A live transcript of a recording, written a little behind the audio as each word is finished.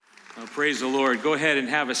Praise the Lord. Go ahead and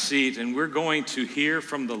have a seat, and we're going to hear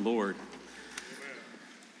from the Lord.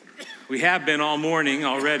 We have been all morning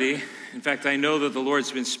already. In fact, I know that the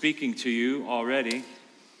Lord's been speaking to you already,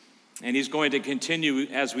 and he's going to continue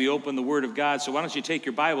as we open the Word of God. So why don't you take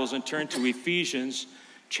your Bibles and turn to Ephesians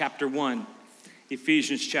chapter 1.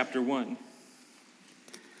 Ephesians chapter 1.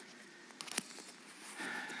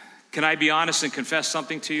 Can I be honest and confess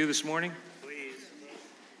something to you this morning? Please.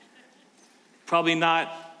 Probably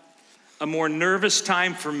not a more nervous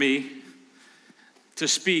time for me to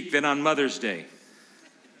speak than on Mother's Day.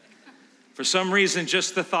 For some reason,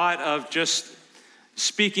 just the thought of just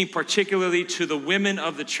speaking particularly to the women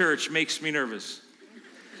of the church makes me nervous.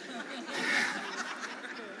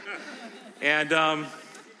 And I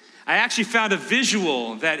actually found a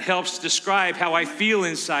visual that helps describe how I feel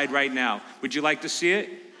inside right now. Would you like to see it?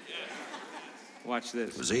 Watch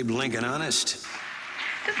this. Was Abe Lincoln honest?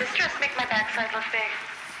 Does this dress make my backside look big?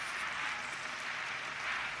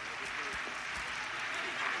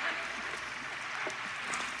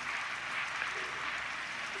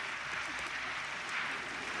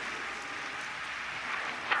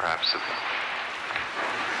 Perhaps it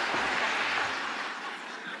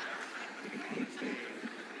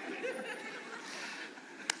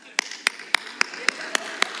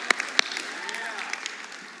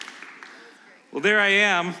Well, there I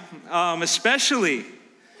am, especially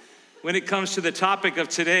when it comes to the topic of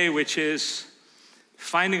today, which is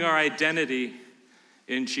finding our identity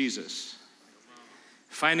in Jesus.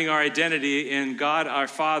 Finding our identity in God our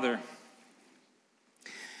Father.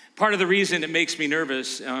 Part of the reason it makes me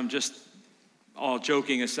nervous, just all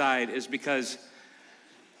joking aside, is because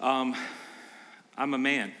I'm a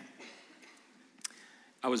man.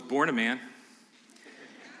 I was born a man,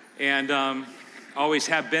 and always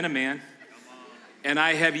have been a man. And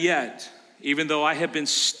I have yet, even though I have been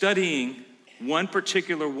studying one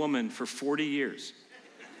particular woman for 40 years,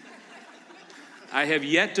 I have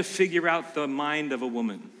yet to figure out the mind of a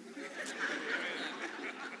woman.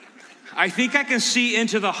 I think I can see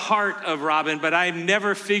into the heart of Robin, but I've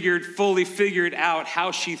never fully figured out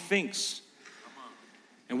how she thinks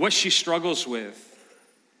and what she struggles with.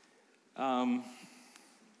 And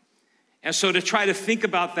so to try to think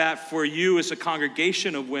about that for you as a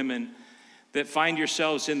congregation of women that find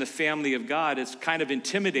yourselves in the family of God, it's kind of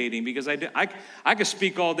intimidating because I could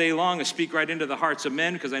speak all day long and speak right into the hearts of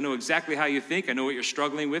men because I know exactly how you think. I know what you're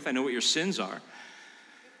struggling with. I know what your sins are.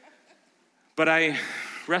 But I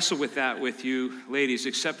wrestle with that with you, ladies,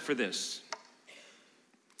 except for this.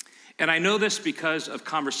 And I know this because of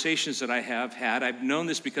conversations that I have had. I've known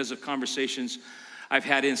this because of conversations I've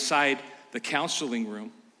had inside the counseling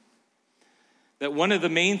room. That one of the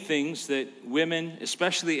main things that women,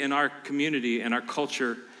 especially in our community and our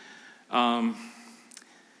culture, in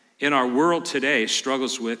our world today,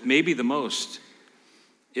 struggles with, maybe the most,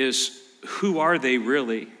 is who are they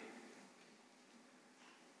really?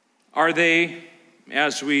 Are they,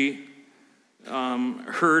 as we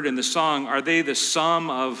heard in the song, are they the sum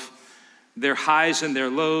of their highs and their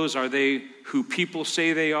lows? Are they who people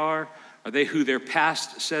say they are? Are they who their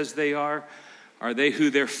past says they are? Are they who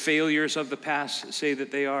their failures of the past say that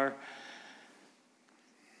they are?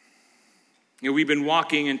 You know, we've been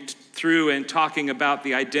walking through and talking about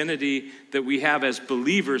the identity that we have as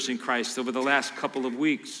believers in Christ over the last couple of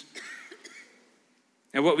weeks.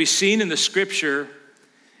 And what we've seen in the scripture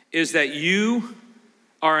is that you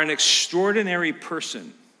are an extraordinary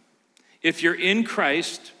person. If you're in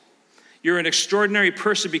Christ, you're an extraordinary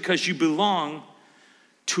person because you belong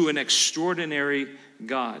to an extraordinary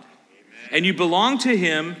God. And you belong to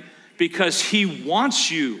him because he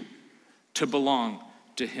wants you to belong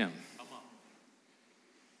to him.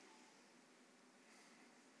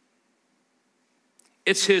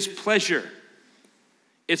 It's his pleasure.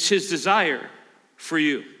 It's his desire for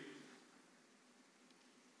you.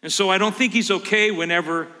 And so I don't think he's okay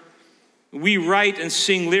whenever we write and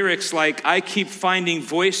sing lyrics like, I keep finding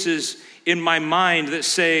voices in my mind that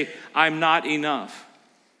say, I'm not enough.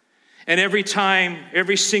 And every time,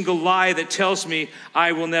 every single lie that tells me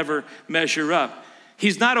I will never measure up.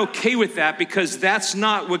 He's not okay with that because that's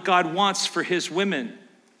not what God wants for his women.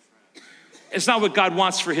 It's not what God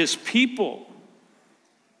wants for his people.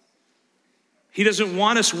 He doesn't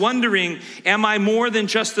want us wondering, am I more than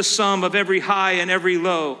just the sum of every high and every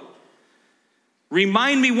low?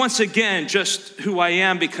 Remind me once again just who I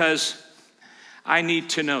am because I need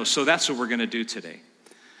to know. So that's what we're going to do today.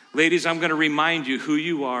 Ladies, I'm going to remind you who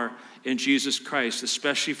you are in Jesus Christ,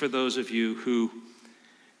 especially for those of you who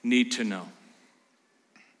need to know.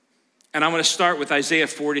 And I'm going to start with Isaiah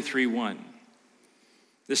 43:1.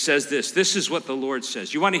 This says this. This is what the Lord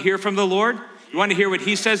says. You want to hear from the Lord? You want to hear what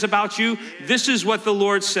he says about you? This is what the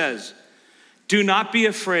Lord says. Do not be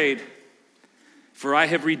afraid, for I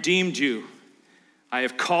have redeemed you. I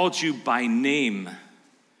have called you by name.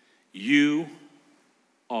 You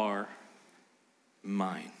are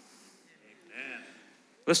mine. Amen.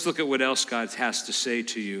 Let's look at what else God has to say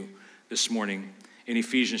to you this morning in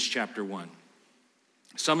Ephesians chapter 1.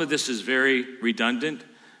 Some of this is very redundant,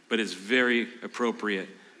 but it's very appropriate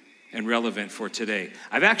and relevant for today.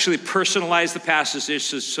 I've actually personalized the passage,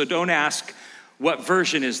 so don't ask, what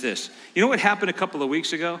version is this? You know what happened a couple of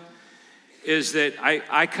weeks ago? Is that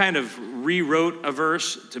I kind of rewrote a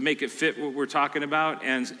verse to make it fit what we're talking about,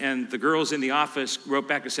 and the girls in the office wrote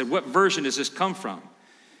back and said, what version does this come from?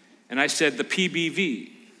 And I said, the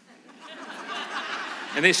PBV.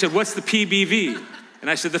 And they said, what's the PBV? And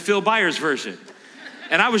I said, the Phil Byers version.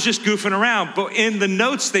 And I was just goofing around, but in the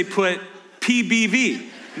notes they put PBV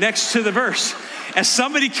next to the verse. And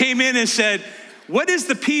somebody came in and said, what is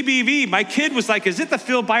the PBV? My kid was like, is it the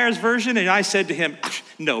Phil Byers version? And I said to him,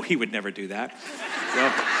 no, he would never do that.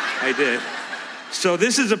 Well, I did. So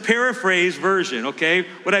this is a paraphrase version, okay?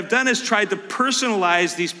 What I've done is tried to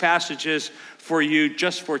personalize these passages for you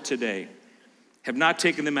just for today. Have not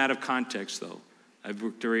taken them out of context, though. I've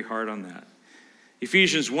worked very hard on that.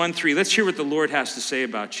 Ephesians 1:3, let's hear what the Lord has to say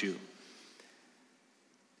about you.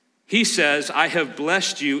 He says, I have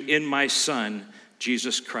blessed you in my Son,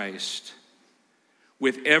 Jesus Christ,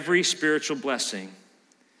 with every spiritual blessing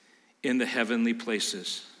in the heavenly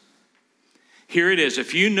places. Here it is.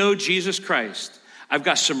 If you know Jesus Christ, I've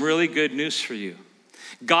got some really good news for you.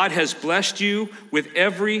 God has blessed you with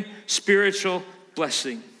every spiritual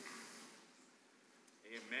blessing.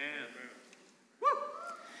 Amen. Woo.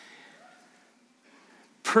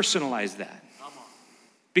 Personalize that.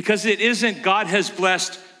 Because it isn't God has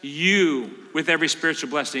blessed you with every spiritual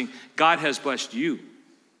blessing. God has blessed you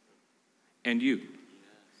and you.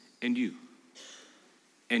 And you,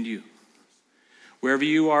 and you. Wherever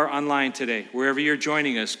you are online today, wherever you're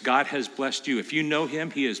joining us, God has blessed you. If you know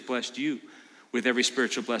him, he has blessed you with every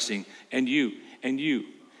spiritual blessing. And you, and you,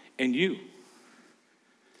 and you,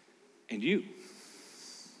 and you,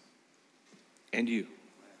 and you.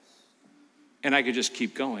 And I could just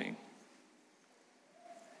keep going.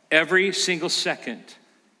 Every single second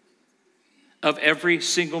of every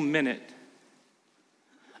single minute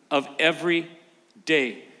of every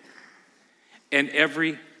day and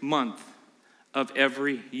every month of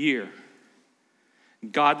every year,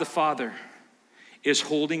 God the Father is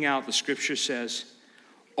holding out, the scripture says,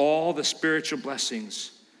 all the spiritual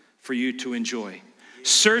blessings for you to enjoy.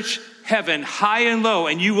 Search heaven high and low,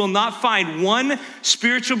 and you will not find one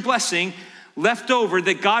spiritual blessing left over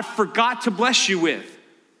that God forgot to bless you with.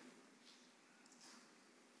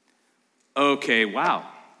 Okay, wow.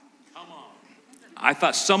 I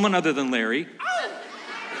thought someone other than Larry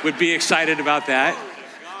would be excited about that.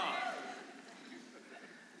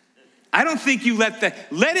 I don't think you let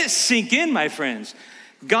it sink in, my friends.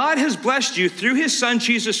 God has blessed you through his Son,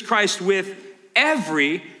 Jesus Christ, with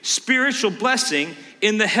every spiritual blessing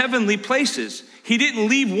in the heavenly places. He didn't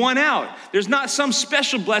leave one out. There's not some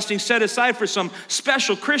special blessing set aside for some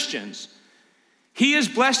special Christians. He has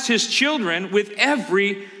blessed his children with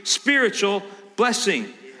every spiritual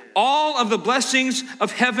blessing. All of the blessings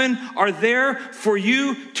of heaven are there for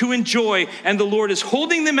you to enjoy, and the Lord is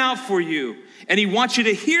holding them out for you. And he wants you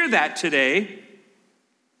to hear that today,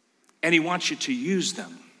 and he wants you to use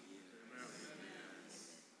them.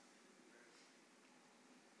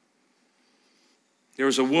 There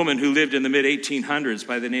was a woman who lived in the mid-1800s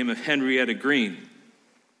by the name of Henrietta Green.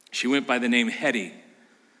 She went by the name Hetty,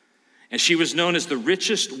 and she was known as the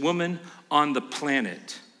richest woman on the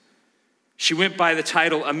planet. She went by the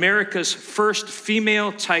title America's first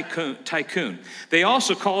female tycoon. They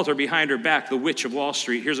also called her behind her back the Witch of Wall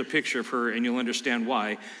Street. Here's a picture of her, and you'll understand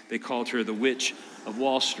why they called her the Witch of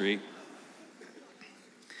Wall Street.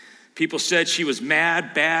 People said she was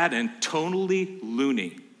mad, bad, and tonally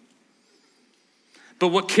loony. But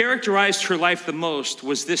what characterized her life the most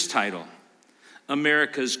was this title,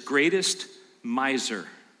 America's greatest miser.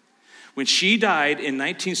 When she died in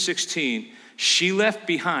 1916, she left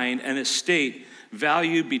behind an estate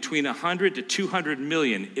valued between 100 to 200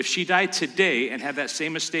 million. If she died today and had that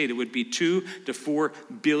same estate, it would be $2 to $4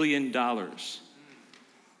 billion.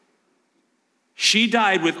 She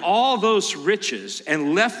died with all those riches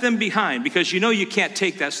and left them behind because you know you can't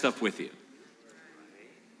take that stuff with you.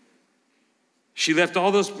 She left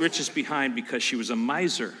all those riches behind because she was a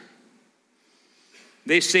miser.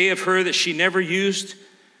 They say of her that she never used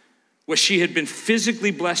what she had been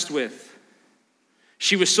physically blessed with.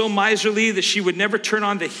 She was so miserly that she would never turn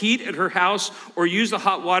on the heat at her house or use the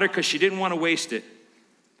hot water because she didn't want to waste it.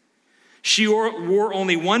 She wore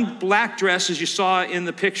only one black dress, as you saw in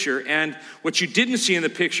the picture, and what you didn't see in the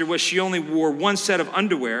picture was she only wore one set of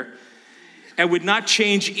underwear and would not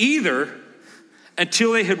change either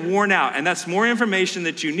until they had worn out. And that's more information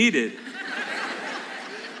that you needed.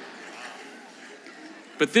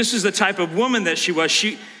 But this is the type of woman that she was.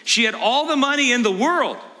 She had all the money in the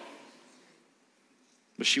world,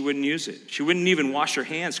 but she wouldn't use it. She wouldn't even wash her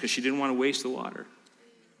hands because she didn't want to waste the water.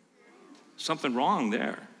 Something wrong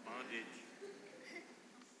there.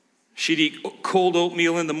 She'd eat cold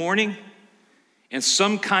oatmeal in the morning and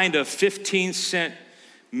some kind of 15-cent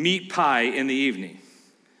meat pie in the evening.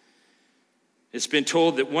 It's been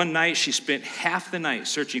told that one night she spent half the night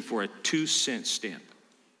searching for a 2-cent stamp.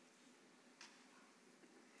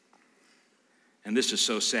 And this is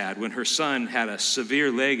so sad. When her son had a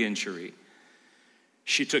severe leg injury,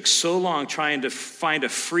 she took so long trying to find a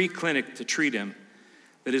free clinic to treat him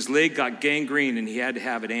that his leg got gangrene and he had to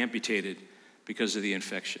have it amputated because of the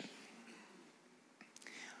infection.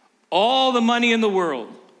 All the money in the world,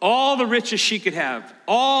 all the riches she could have,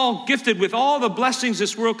 all gifted with all the blessings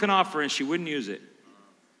this world can offer, and she wouldn't use it,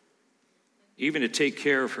 even to take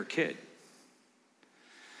care of her kid.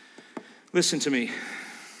 Listen to me,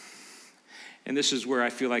 and this is where I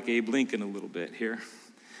feel like Abe Lincoln a little bit here.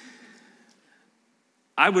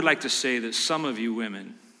 I would like to say that some of you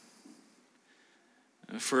women,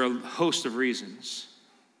 for a host of reasons,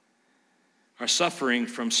 are suffering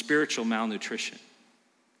from spiritual malnutrition.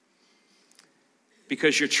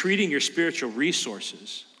 Because you're treating your spiritual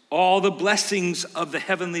resources, all the blessings of the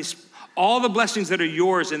heavenlies, all the blessings that are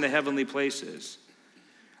yours in the heavenly places,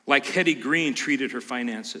 like Hetty Green treated her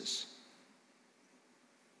finances.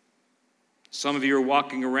 Some of you are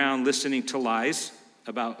walking around listening to lies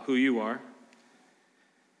about who you are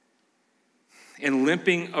and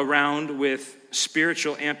limping around with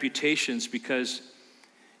spiritual amputations because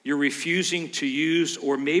you're refusing to use,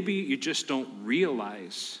 or maybe you just don't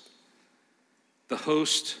realize the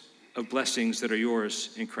host of blessings that are yours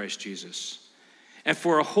in Christ Jesus. And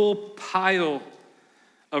for a whole pile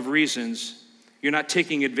of reasons, you're not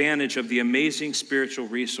taking advantage of the amazing spiritual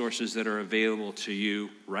resources that are available to you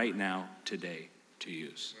right now, today, to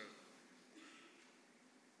use.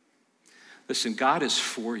 Listen, God is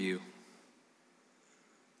for you.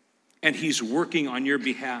 And he's working on your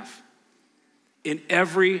behalf in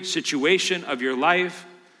every situation of your life,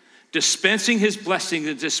 dispensing his blessing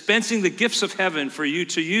and dispensing the gifts of heaven for you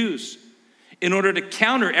to use in order to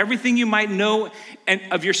counter everything you might know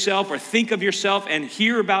of yourself or think of yourself and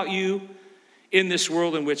hear about you in this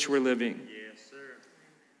world in which we're living. Yes, sir.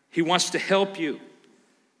 He wants to help you.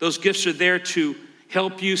 Those gifts are there to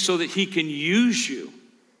help you so that he can use you.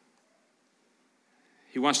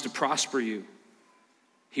 He wants to prosper you.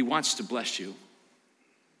 He wants to bless you.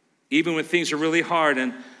 Even when things are really hard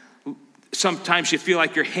and sometimes you feel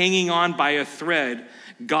like you're hanging on by a thread,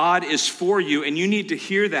 God is for you, and you need to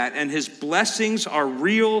hear that, and his blessings are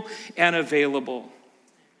real and available.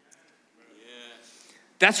 Yes.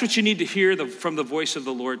 That's what you need to hear from the voice of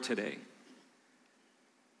the Lord today.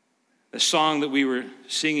 The song that we were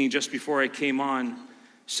singing just before I came on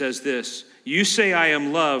says this: "You say I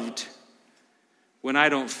am loved when I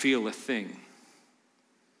don't feel a thing."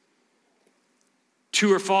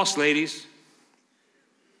 True or false, ladies?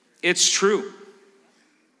 It's true.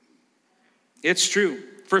 It's true.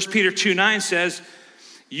 1 Peter 2:9 says,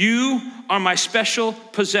 "You are my special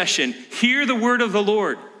possession." Hear the word of the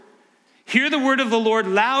Lord. Hear the word of the Lord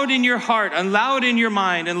loud in your heart and loud in your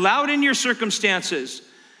mind and loud in your circumstances.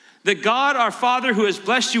 That God, our Father, who has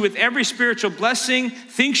blessed you with every spiritual blessing,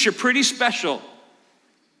 thinks you're pretty special.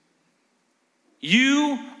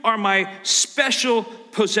 You are my special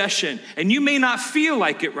possession. And you may not feel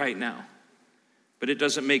like it right now, but it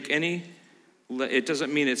doesn't mean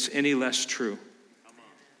it's any less true.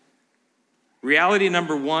 Reality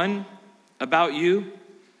number one about you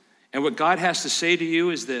and what God has to say to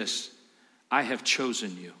you is this: I have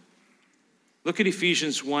chosen you. Look at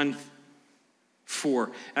Ephesians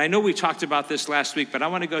 1:4. And I know we talked about this last week, but I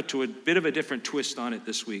want to go to a bit of a different twist on it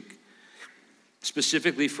this week,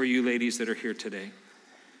 specifically for you ladies that are here today.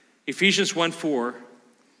 Ephesians 1:4,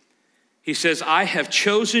 he says, "I have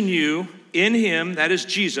chosen you in him," that is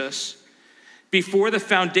Jesus, "before the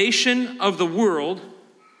foundation of the world,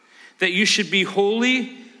 that you should be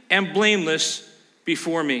holy and blameless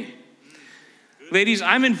before me." Ladies,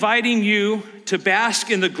 I'm inviting you to bask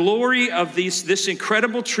in the glory of this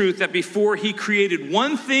incredible truth that before he created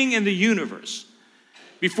one thing in the universe,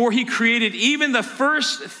 before he created even the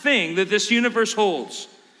first thing that this universe holds,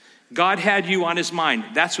 God had you on his mind.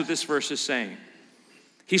 That's what this verse is saying.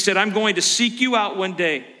 He said, I'm going to seek you out one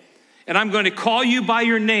day, and I'm going to call you by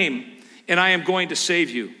your name, and I am going to save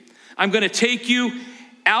you. I'm going to take you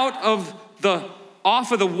off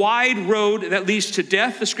of the wide road that leads to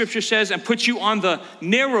death, the scripture says, and put you on the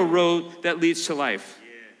narrow road that leads to life.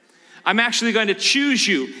 I'm actually going to choose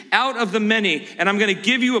you out of the many, and I'm going to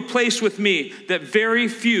give you a place with me that very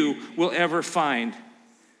few will ever find.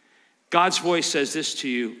 God's voice says this to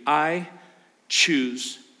you: I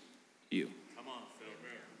choose you. Come on,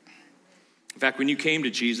 Phil. In fact, when you came to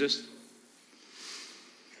Jesus,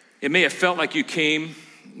 it may have felt like you came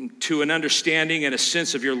to an understanding and a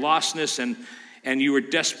sense of your lostness, and you were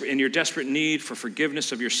desperate in your desperate need for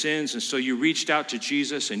forgiveness of your sins, and so you reached out to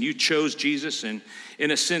Jesus and you chose Jesus, and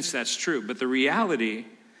in a sense that's true. But the reality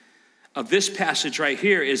of this passage right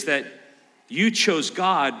here is that you chose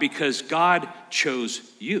God because God chose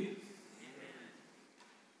you.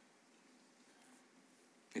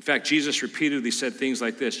 In fact, Jesus repeatedly said things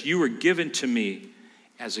like this: you were given to me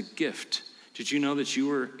as a gift. Did you know that you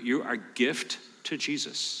are a gift to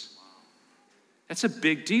Jesus? That's a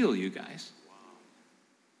big deal, you guys.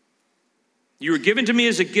 You were given to me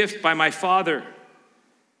as a gift by my Father.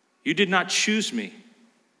 You did not choose me.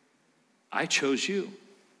 I chose you. He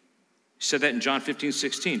said that in John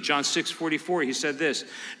 15:16. John 6:44, he said this: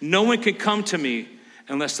 no one can come to me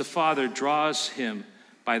unless the Father draws him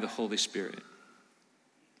by the Holy Spirit.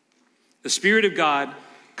 The Spirit of God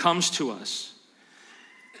comes to us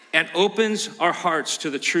and opens our hearts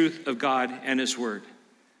to the truth of God and his word.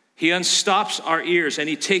 He unstops our ears and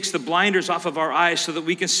he takes the blinders off of our eyes so that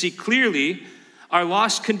we can see clearly our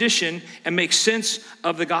lost condition and make sense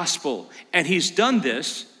of the gospel. And he's done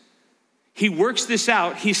this. He works this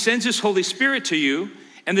out. He sends his Holy Spirit to you.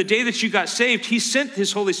 And the day that you got saved, he sent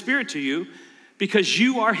his Holy Spirit to you because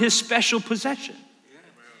you are his special possession.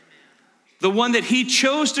 The one that he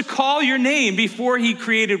chose to call your name before he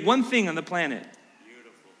created one thing on the planet.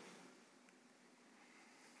 Beautiful.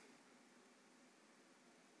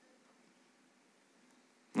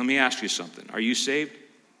 Let me ask you something. Are you saved?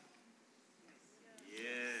 Yes.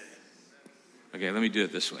 Okay, let me do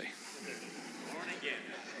it this way. Born again.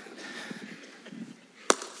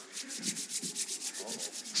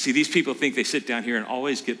 See, these people think they sit down here and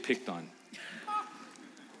always get picked on.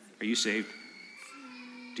 Are you saved?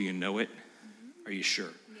 Do you know it? Are you sure?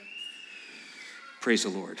 Yes. Praise the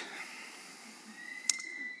Lord.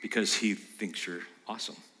 Because he thinks you're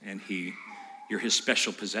awesome and you're his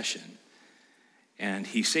special possession and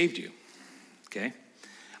he saved you. Okay?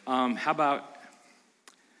 How about,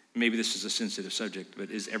 maybe this is a sensitive subject, but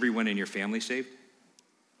is everyone in your family saved?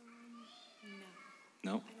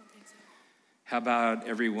 No. No? I don't think so. How about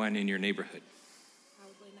everyone in your neighborhood?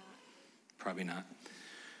 Probably not. Probably not.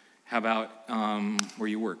 How about where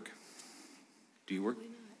you work? Do you work?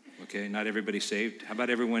 Probably not. Okay, not everybody's saved. How about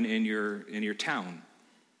everyone in your town?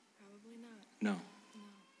 Probably not. No.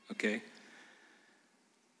 Okay.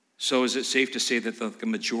 So is it safe to say that the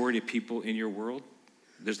majority of people in your world,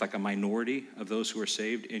 there's like a minority of those who are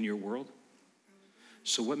saved in your world? Probably.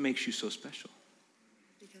 So what makes you so special?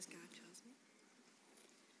 Because God chose me.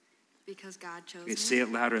 Because God chose Okay, me. say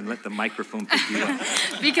it louder and let the microphone pick you up.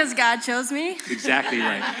 Because God chose me. Exactly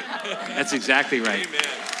right. That's exactly right. Amen.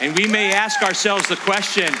 And we may ask ourselves the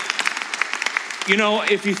question, you know,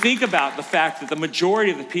 if you think about the fact that the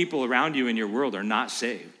majority of the people around you in your world are not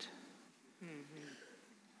saved.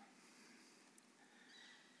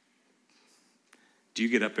 Do you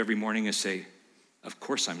get up every morning and say, of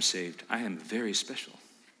course I'm saved. I am very special.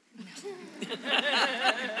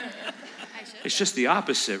 It's just the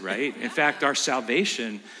opposite, right? In fact, our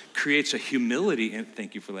salvation creates a humility. And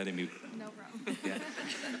thank you for letting me. No problem. Yeah.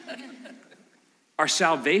 Our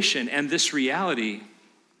salvation and this reality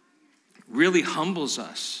really humbles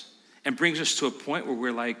us and brings us to a point where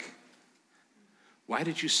we're like, why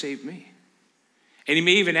did you save me? And he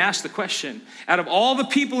may even ask the question, out of all the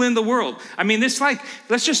people in the world, I mean,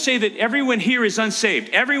 let's just say that everyone here is unsaved.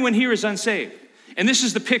 Everyone here is unsaved. And this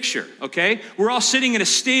is the picture, okay? We're all sitting in a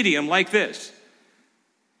stadium like this.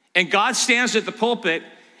 And God stands at the pulpit,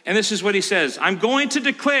 and this is what he says: I'm going to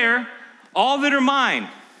declare all that are mine.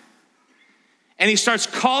 And he starts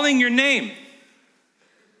calling your name.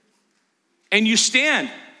 And you stand.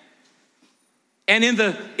 And in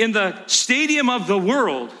the stadium of the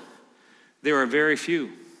world, there are very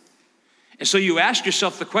few. And so you ask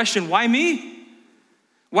yourself the question, why me?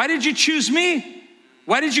 Why did you choose me?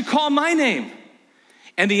 Why did you call my name?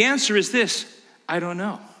 And the answer is this: I don't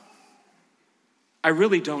know. I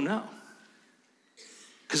really don't know.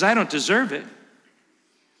 Because I don't deserve it.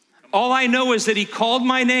 All I know is that he called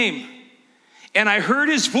my name And I heard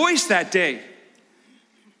his voice that day,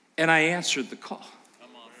 and I answered the call.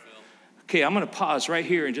 Okay, I'm going to pause right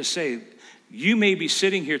here and just say, you may be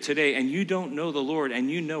sitting here today and you don't know the Lord, and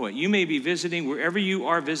you know it. You may be visiting wherever you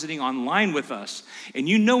are visiting online with us, and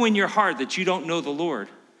you know in your heart that you don't know the Lord.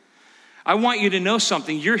 I want you to know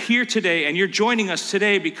something. You're here today and you're joining us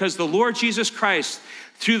today because the Lord Jesus Christ,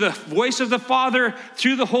 through the voice of the Father,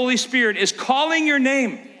 through the Holy Spirit, is calling your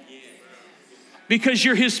name. Because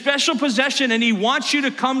you're his special possession and he wants you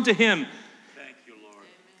to come to him. Thank you, Lord.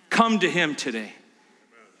 Come to him today.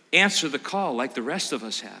 Answer the call like the rest of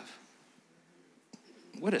us have.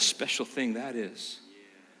 What a special thing that is.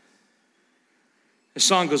 The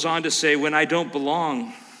song goes on to say, when I don't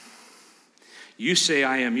belong, you say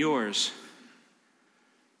I am yours.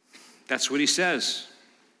 That's what he says.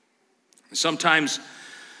 Sometimes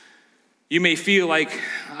you may feel like,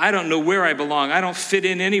 I don't know where I belong. I don't fit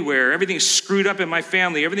in anywhere. Everything's screwed up in my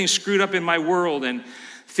family. Everything's screwed up in my world. And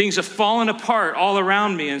things have fallen apart all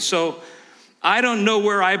around me. And so I don't know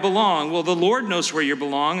where I belong. Well, the Lord knows where you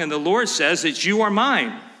belong. And the Lord says that you are mine.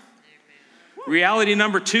 Amen. Reality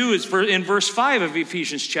number 2 is in verse 5 of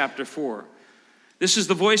Ephesians chapter 4. This is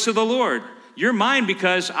the voice of the Lord. You're mine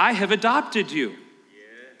because I have adopted you.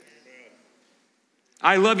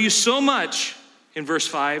 I love you so much, in verse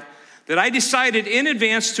 5, that I decided in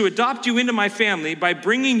advance to adopt you into my family by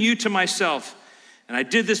bringing you to myself. And I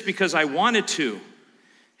did this because I wanted to,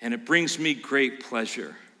 and it brings me great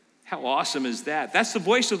pleasure. How awesome is that? That's the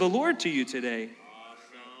voice of the Lord to you today.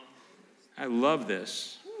 Awesome. I love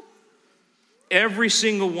this. Every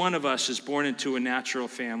single one of us is born into a natural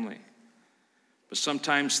family. But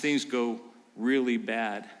sometimes things go really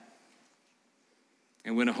bad.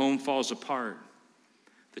 And when a home falls apart,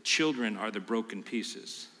 the children are the broken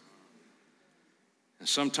pieces. And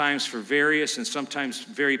sometimes for various and sometimes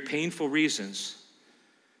very painful reasons,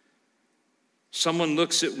 someone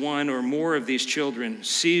looks at one or more of these children,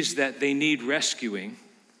 sees that they need rescuing,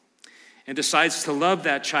 and decides to love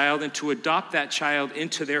that child and to adopt that child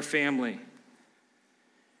into their family.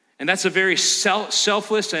 And that's a very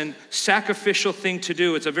selfless and sacrificial thing to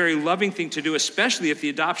do. It's a very loving thing to do, especially if the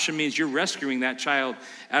adoption means you're rescuing that child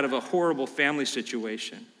out of a horrible family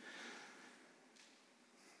situation.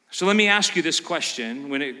 So let me ask you this question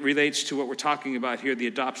when it relates to what we're talking about here, the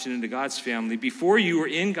adoption into God's family. Before you were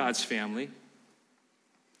in God's family,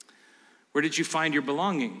 where did you find your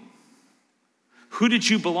belonging? Who did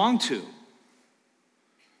you belong to?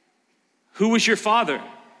 Who was your father?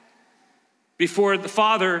 Before the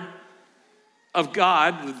Father of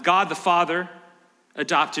God, God the Father,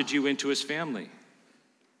 adopted you into his family.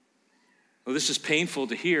 Well, this is painful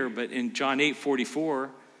to hear, but in John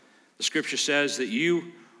 8:44, the scripture says that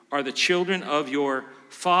you are the children of your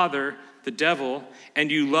father, the devil,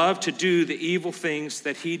 and you love to do the evil things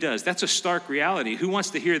that he does. That's a stark reality. Who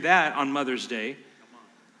wants to hear that on Mother's Day?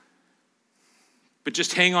 But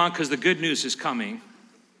just hang on, because the good news is coming.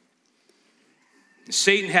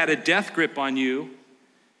 Satan had a death grip on you,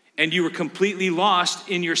 and you were completely lost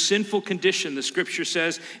in your sinful condition. The scripture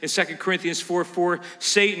says in 2 Corinthians 4:4,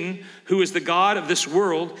 Satan, who is the god of this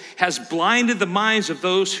world, has blinded the minds of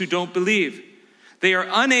those who don't believe. They are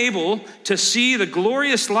unable to see the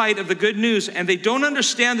glorious light of the good news, and they don't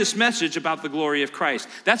understand this message about the glory of Christ.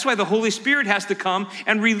 That's why the Holy Spirit has to come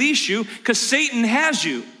and release you, because Satan has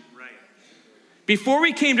you. Right. Before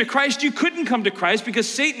we came to Christ, you couldn't come to Christ because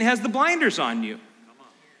Satan has the blinders on you.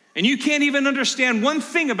 And you can't even understand one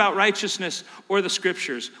thing about righteousness or the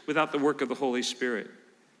scriptures without the work of the Holy Spirit.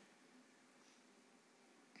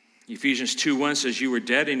 Ephesians 2:1 says, you were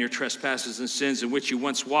dead in your trespasses and sins in which you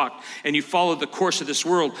once walked, and you followed the course of this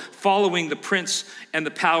world, following the prince and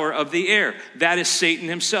the power of the air. That is Satan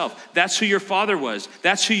himself. That's who your father was.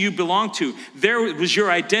 That's who you belong to. There was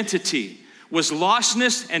your identity, was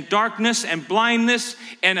lostness and darkness and blindness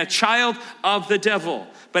and a child of the devil.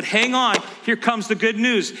 But hang on, here comes the good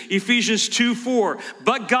news. Ephesians 2:4.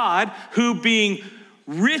 But God, who being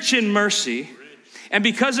rich in mercy, and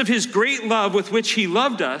because of his great love with which he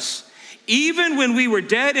loved us, even when we were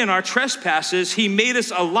dead in our trespasses, he made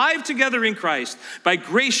us alive together in Christ. By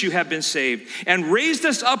grace you have been saved, and raised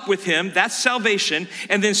us up with him, that's salvation,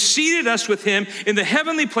 and then seated us with him in the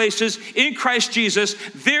heavenly places in Christ Jesus.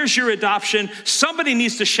 There's your adoption. Somebody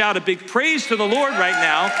needs to shout a big praise to the Lord right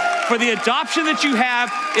now for the adoption that you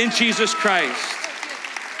have in Jesus Christ.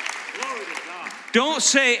 Don't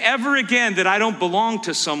say ever again that I don't belong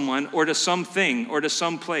to someone or to something or to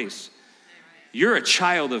some place. You're a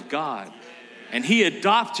child of God, and he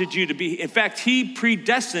adopted you to be. In fact, he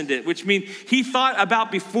predestined it, which means he thought about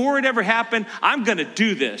before it ever happened, I'm going to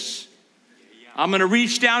do this. I'm going to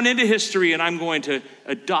reach down into history and I'm going to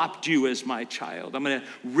adopt you as my child. I'm going to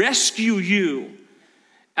rescue you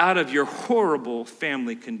out of your horrible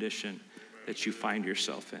family condition that you find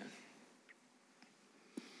yourself in.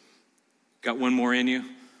 Got one more in you?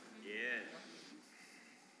 Yeah.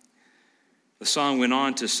 The song went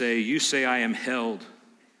on to say, you say I am held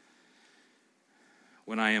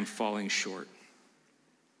when I am falling short.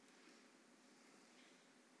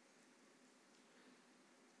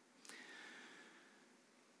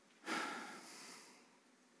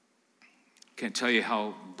 Can't tell you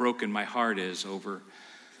how broken my heart is over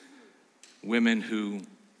women who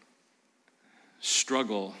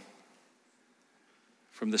struggle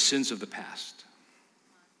from the sins of the past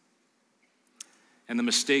and the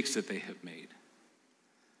mistakes that they have made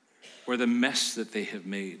or the mess that they have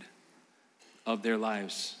made of their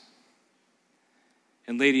lives.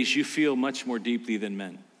 And ladies, you feel much more deeply than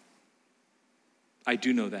men. I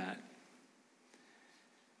do know that.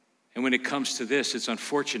 And when it comes to this, it's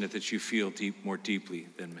unfortunate that you feel more deeply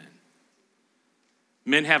than men.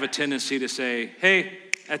 Men have a tendency to say, hey,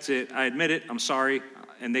 that's it, I admit it, I'm sorry,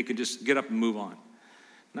 and they can just get up and move on.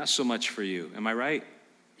 Not so much for you, am I right?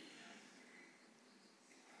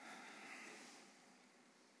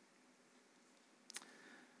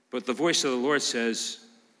 But the voice of the Lord says,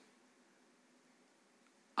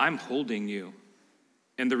 I'm holding you.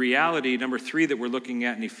 And the reality, number 3, that we're looking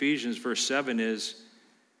at in Ephesians verse 7 is,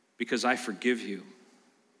 because I forgive you.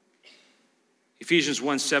 Ephesians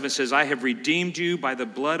 1:7 says, I have redeemed you by the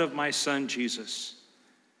blood of my son Jesus,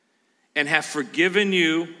 and have forgiven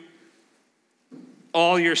you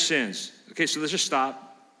all your sins. Okay, so let's just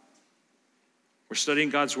stop. We're studying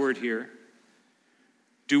God's word here.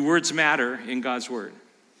 Do words matter in God's word?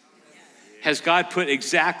 Has God put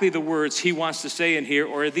exactly the words he wants to say in here,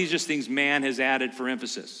 or are these just things man has added for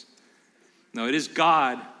emphasis? No, it is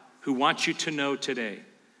God who wants you to know today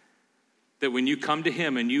that when you come to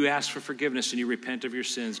him and you ask for forgiveness and you repent of your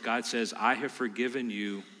sins, God says, I have forgiven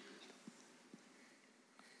you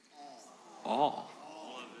all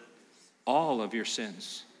of your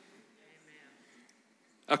sins.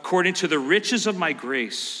 According to the riches of my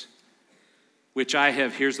grace, which I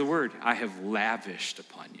have, here's the word, I have lavished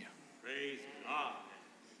upon you. Praise God.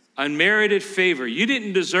 Unmerited favor. You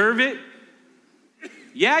didn't deserve it.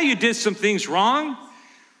 Yeah, you did some things wrong.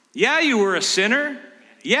 Yeah, you were a sinner.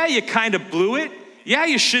 Yeah, you kind of blew it. Yeah,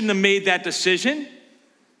 you shouldn't have made that decision.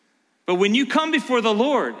 But when you come before the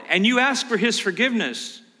Lord and you ask for his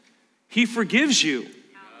forgiveness, he forgives you.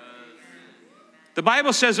 The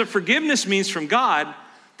Bible says that forgiveness means from God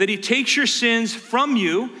that he takes your sins from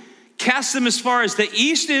you, casts them as far as the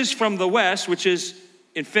east is from the west, which is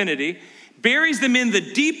infinity, buries them in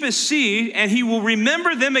the deepest sea, and he will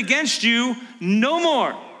remember them against you no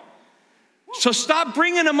more. So stop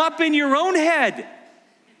bringing them up in your own head.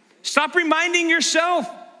 Stop reminding yourself.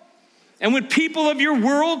 And when people of your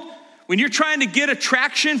world, when you're trying to get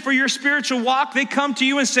attraction for your spiritual walk, they come to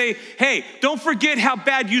you and say, hey, don't forget how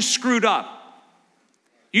bad you screwed up.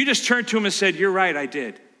 You just turned to them and said, you're right, I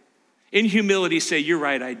did. In humility, say, you're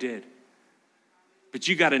right, I did. But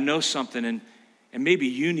you got to know something, and maybe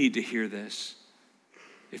you need to hear this.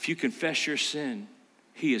 If you confess your sin,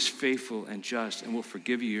 he is faithful and just and will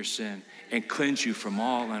forgive you your sin and cleanse you from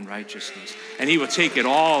all unrighteousness. And he will take it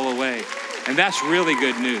all away. And that's really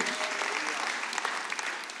good news.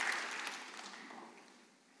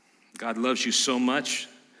 God loves you so much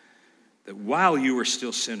that while you were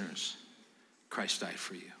still sinners, Christ died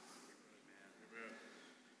for you.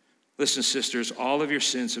 Listen, sisters, all of your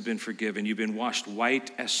sins have been forgiven. You've been washed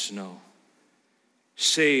white as snow,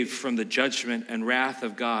 saved from the judgment and wrath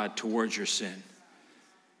of God towards your sin.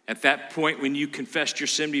 At that point, when you confessed your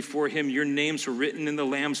sin before him, your names were written in the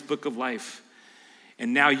Lamb's book of life.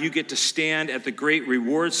 And now you get to stand at the great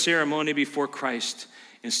reward ceremony before Christ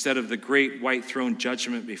instead of the great white throne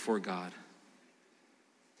judgment before God.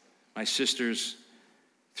 My sisters,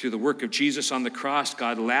 through the work of Jesus on the cross,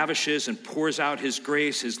 God lavishes and pours out his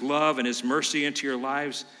grace, his love, and his mercy into your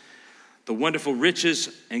lives. The wonderful riches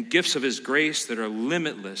and gifts of his grace that are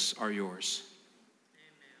limitless are yours.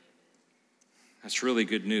 That's really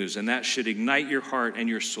good news, and that should ignite your heart and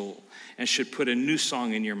your soul and should put a new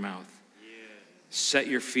song in your mouth. Set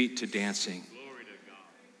your feet to dancing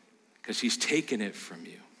because he's taken it from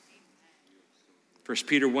you. 1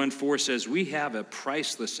 Peter 1:4 says, we have a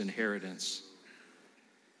priceless inheritance,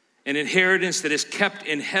 an inheritance that is kept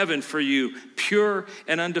in heaven for you, pure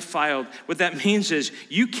and undefiled. What that means is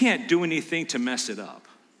you can't do anything to mess it up.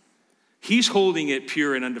 He's holding it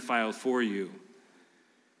pure and undefiled for you.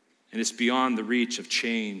 And it's beyond the reach of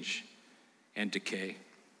change and decay.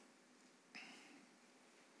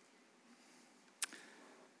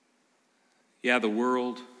 Yeah, the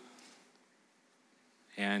world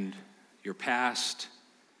and your past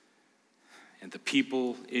and the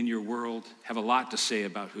people in your world have a lot to say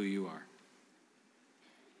about who you are.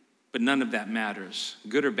 But none of that matters.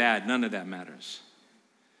 Good or bad, none of that matters.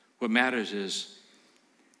 What matters is,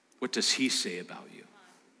 what does he say about you?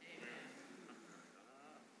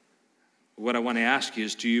 What I want to ask you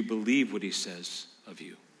is, do you believe what he says of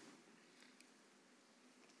you?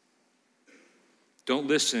 Don't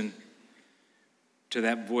listen to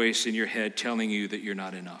that voice in your head telling you that you're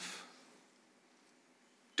not enough.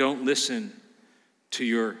 Don't listen to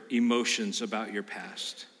your emotions about your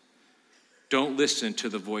past. Don't listen to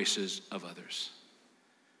the voices of others.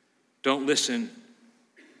 Don't listen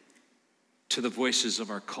to the voices of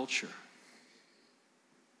our culture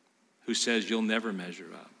who says you'll never measure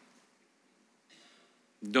up.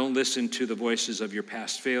 Don't listen to the voices of your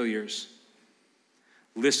past failures.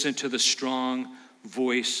 Listen to the strong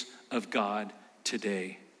voice of God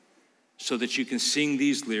today so that you can sing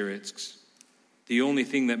these lyrics. The only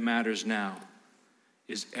thing that matters now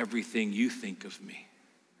is everything you think of me.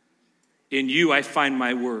 In you I find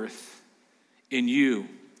my worth. In you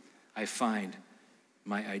I find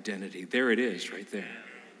my identity. There it is right there.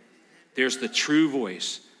 There's the true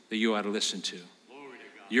voice that you ought to listen to.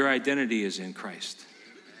 Your identity is in Christ.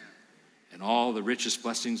 And all the richest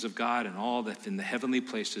blessings of God and all that in the heavenly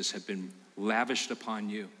places have been lavished upon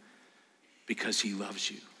you because he loves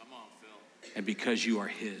you. And because you are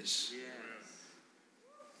his.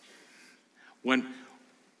 One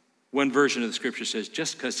version of the scripture says,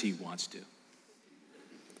 just because he wants to.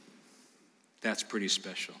 That's pretty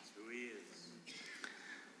special.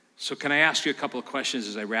 So can I ask you a couple of questions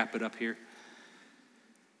as I wrap it up here?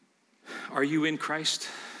 Are you in Christ?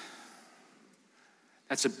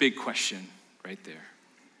 That's a big question right there.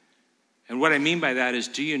 And what I mean by that is,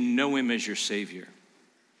 do you know him as your Savior?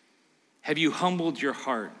 Have you humbled your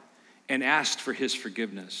heart and asked for his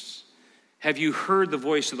forgiveness? Have you heard the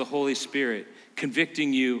voice of the Holy Spirit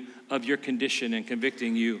convicting you of your condition and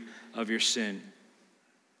convicting you of your sin?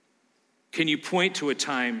 Can you point to a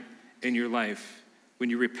time in your life when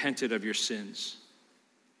you repented of your sins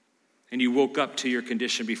and you woke up to your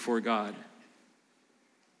condition before God?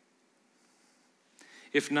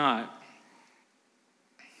 If not,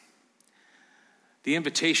 the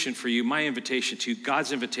invitation for you, my invitation to you,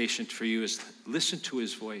 God's invitation for you is listen to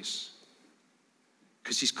his voice,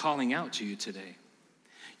 because he's calling out to you today.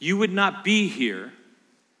 You would not be here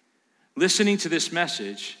listening to this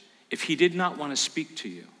message if he did not want to speak to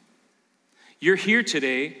you. You're here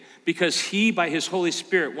today because he, by his Holy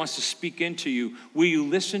Spirit, wants to speak into you. Will you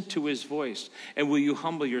listen to his voice? And will you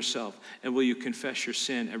humble yourself? And will you confess your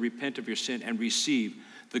sin and repent of your sin and receive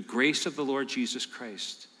the grace of the Lord Jesus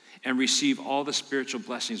Christ and receive all the spiritual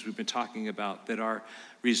blessings we've been talking about that are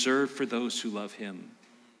reserved for those who love him?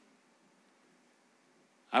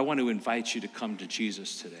 I want to invite you to come to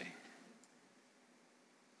Jesus today.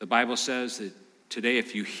 The Bible says that today,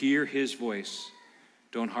 if you hear his voice,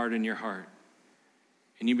 don't harden your heart.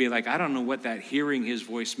 And you'd be like, I don't know what that hearing his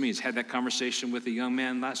voice means. Had that conversation with a young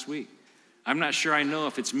man last week. I'm not sure I know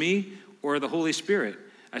if it's me or the Holy Spirit.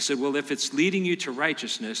 I said, well, if it's leading you to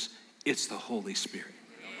righteousness, it's the Holy Spirit.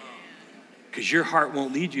 Because your heart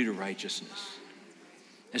won't lead you to righteousness.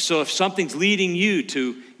 And so if something's leading you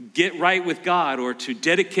to get right with God or to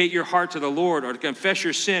dedicate your heart to the Lord or to confess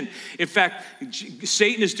your sin, in fact,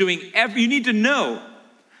 Satan is doing you need to know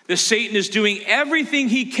that Satan is doing everything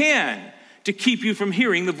he can to keep you from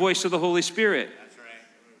hearing the voice of the Holy Spirit. That's right.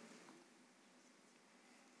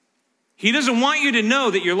 He doesn't want you to know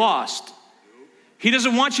that you're lost. He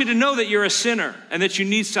doesn't want you to know that you're a sinner and that you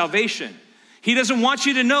need salvation. He doesn't want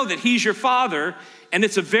you to know that he's your father and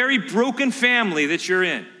it's a very broken family that you're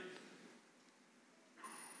in.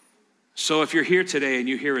 So if you're here today and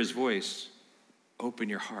you hear his voice, open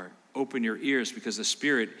your heart, open your ears, because the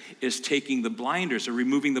Spirit is taking the blinders or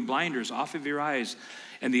removing the blinders off of your eyes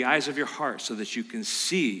and the eyes of your heart so that you can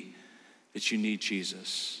see that you need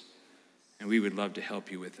Jesus. And we would love to help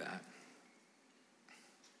you with that.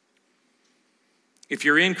 If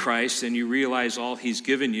you're in Christ and you realize all he's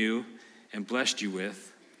given you and blessed you with,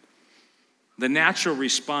 the natural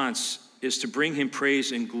response is to bring him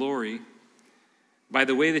praise and glory by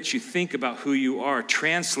the way that you think about who you are,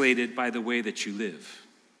 translated by the way that you live.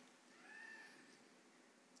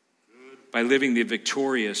 By living the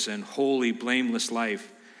victorious and holy, blameless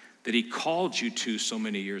life that he called you to so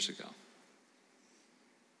many years ago.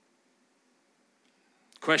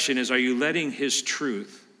 Question is, are you letting his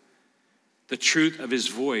truth, the truth of his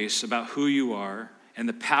voice about who you are and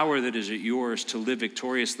the power that is at yours to live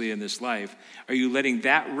victoriously in this life, are you letting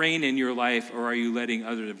that reign in your life, or are you letting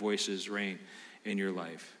other voices reign in your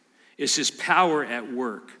life? Is his power at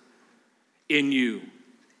work in you,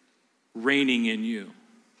 reigning in you?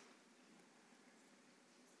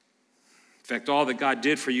 In fact, all that God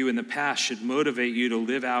did for you in the past should motivate you to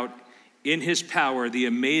live out in his power the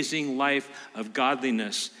amazing life of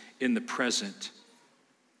godliness in the present.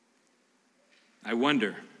 I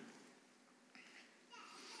wonder,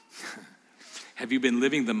 have you been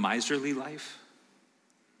living the miserly life?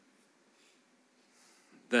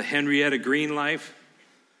 The Henrietta Green life?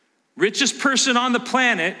 Richest person on the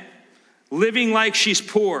planet, living like she's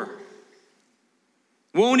poor.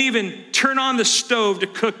 Won't even turn on the stove to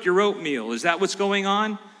cook your oatmeal. Is that what's going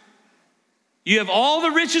on? You have all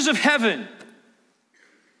the riches of heaven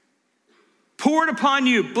poured upon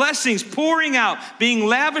you, blessings pouring out, being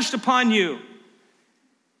lavished upon you.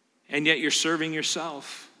 And yet you're serving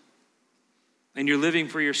yourself. And you're living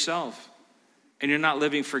for yourself. And you're not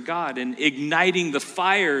living for God and igniting the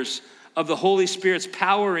fires of the Holy Spirit's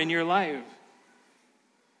power in your life.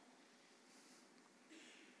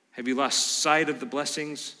 Have you lost sight of the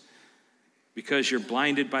blessings because you're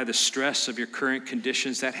blinded by the stress of your current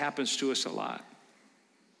conditions? That happens to us a lot.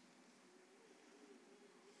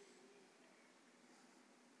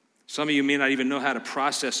 Some of you may not even know how to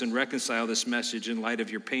process and reconcile this message in light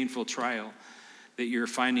of your painful trial that you're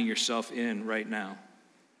finding yourself in right now.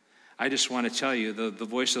 I just want to tell you, the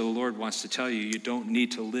voice of the Lord wants to tell you, you don't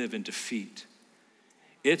need to live in defeat.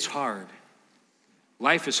 It's hard.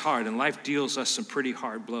 Life is hard, and life deals us some pretty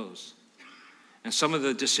hard blows. And some of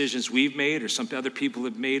the decisions we've made or some other people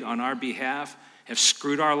have made on our behalf have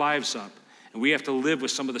screwed our lives up. And we have to live with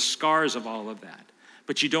some of the scars of all of that.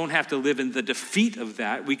 But you don't have to live in the defeat of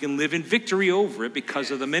that. We can live in victory over it because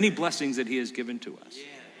of the many blessings that he has given to us.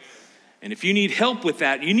 And if you need help with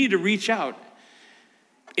that, you need to reach out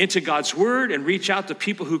into God's word and reach out to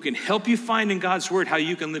people who can help you find in God's word how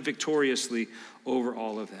you can live victoriously over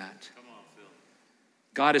all of that.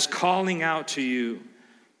 God is calling out to you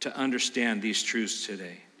to understand these truths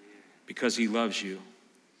today because he loves you.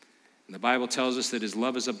 And the Bible tells us that his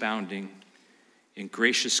love is abounding in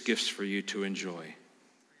gracious gifts for you to enjoy.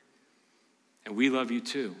 And we love you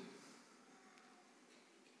too.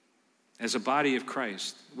 As a body of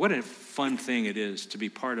Christ, what a fun thing it is to be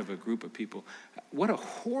part of a group of people. What a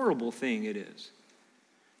horrible thing it is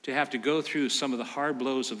to have to go through some of the hard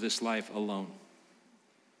blows of this life alone.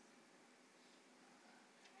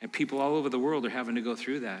 And people all over the world are having to go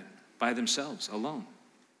through that by themselves, alone.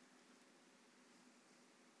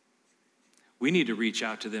 We need to reach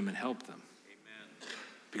out to them and help them. Amen.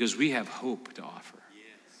 Because we have hope to offer.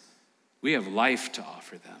 Yes. We have life to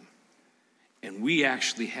offer them. And we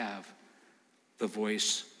actually have the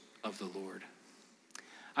voice of the Lord.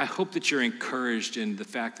 I hope that you're encouraged in the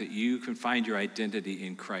fact that you can find your identity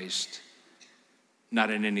in Christ, not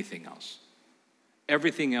in anything else.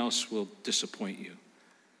 Everything else will disappoint you,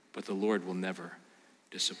 but the Lord will never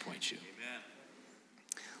disappoint you. Amen.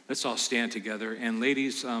 Let's all stand together. And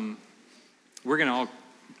ladies, we're going to all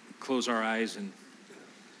close our eyes and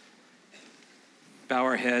bow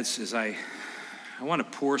our heads as I want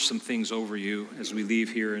to pour some things over you as we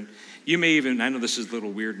leave here. And you may even, I know this is a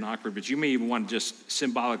little weird and awkward, but you may even want to just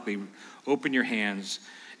symbolically open your hands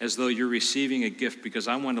as though you're receiving a gift, because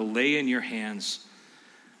I want to lay in your hands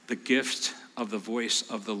the gift of the voice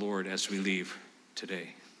of the Lord as we leave today.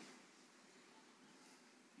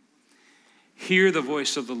 Hear the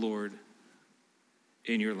voice of the Lord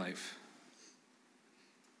in your life.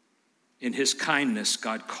 In his kindness,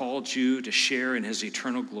 God called you to share in his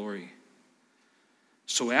eternal glory.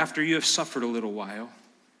 So after you have suffered a little while,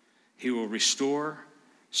 he will restore,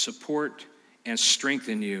 support, and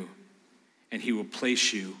strengthen you, and he will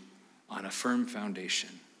place you on a firm foundation.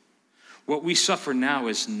 What we suffer now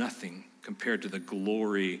is nothing compared to the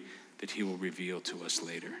glory that he will reveal to us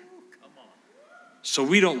later. So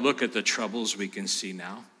we don't look at the troubles we can see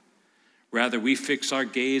now. Rather, we fix our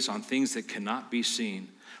gaze on things that cannot be seen.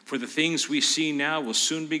 For the things we see now will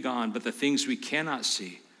soon be gone, but the things we cannot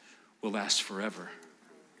see will last forever.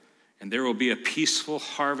 And there will be a peaceful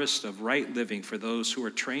harvest of right living for those who are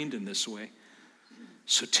trained in this way.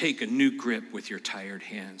 So take a new grip with your tired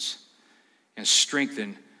hands and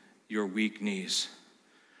strengthen your weak knees.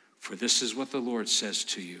 For this is what the Lord says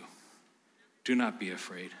to you. Do not be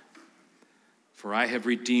afraid, for I have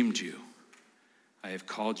redeemed you. I have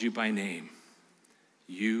called you by name.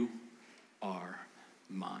 You are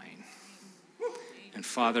mine. And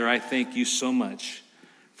Father, I thank you so much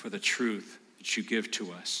for the truth that you give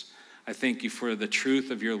to us. I thank you for the truth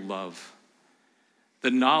of your love,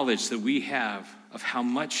 the knowledge that we have of how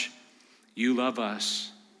much you love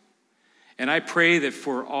us. And I pray that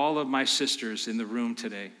for all of my sisters in the room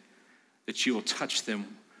today, that you will touch them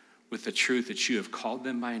with the truth that you have called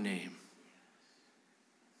them by name.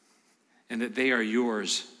 And that they are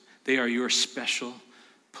yours. They are your special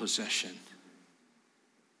possession.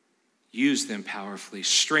 Use them powerfully.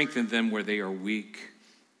 Strengthen them where they are weak.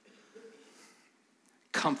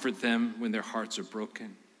 Comfort them when their hearts are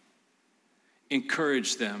broken.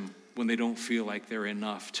 Encourage them when they don't feel like they're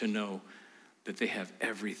enough to know that they have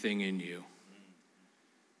everything in you.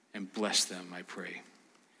 And bless them, I pray.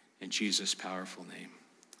 In Jesus' powerful name,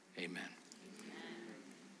 amen.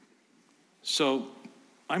 So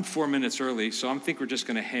I'm 4 minutes early, so I think we're just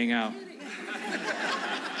going to hang out.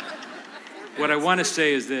 What I want to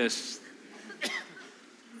say is this.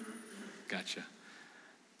 Gotcha.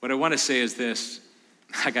 What I want to say is this.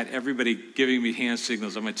 I got everybody giving me hand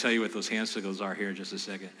signals. I'm going to tell you what those hand signals are here in just a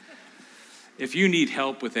second. If you need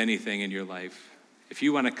help with anything in your life, if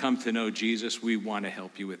you want to come to know Jesus, we want to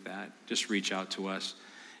help you with that. Just reach out to us.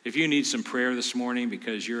 If you need some prayer this morning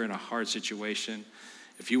because you're in a hard situation,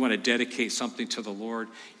 if you want to dedicate something to the Lord,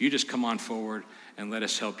 you just come on forward and let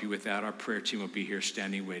us help you with that. Our prayer team will be here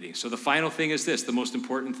standing waiting. So the final thing is this, the most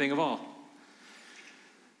important thing of all.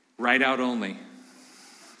 Ride out only.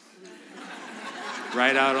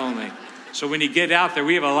 Ride out only. So when you get out there,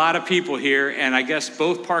 we have a lot of people here, and I guess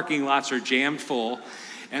both parking lots are jammed full.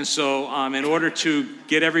 And so in order to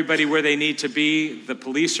get everybody where they need to be, the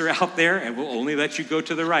police are out there, and we'll only let you go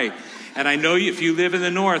to the right. And I know if you live in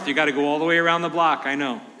the north, you got to go all the way around the block, I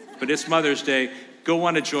know. But it's Mother's Day. Go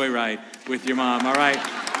on a joyride with your mom, all right?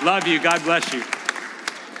 Love you. God bless you.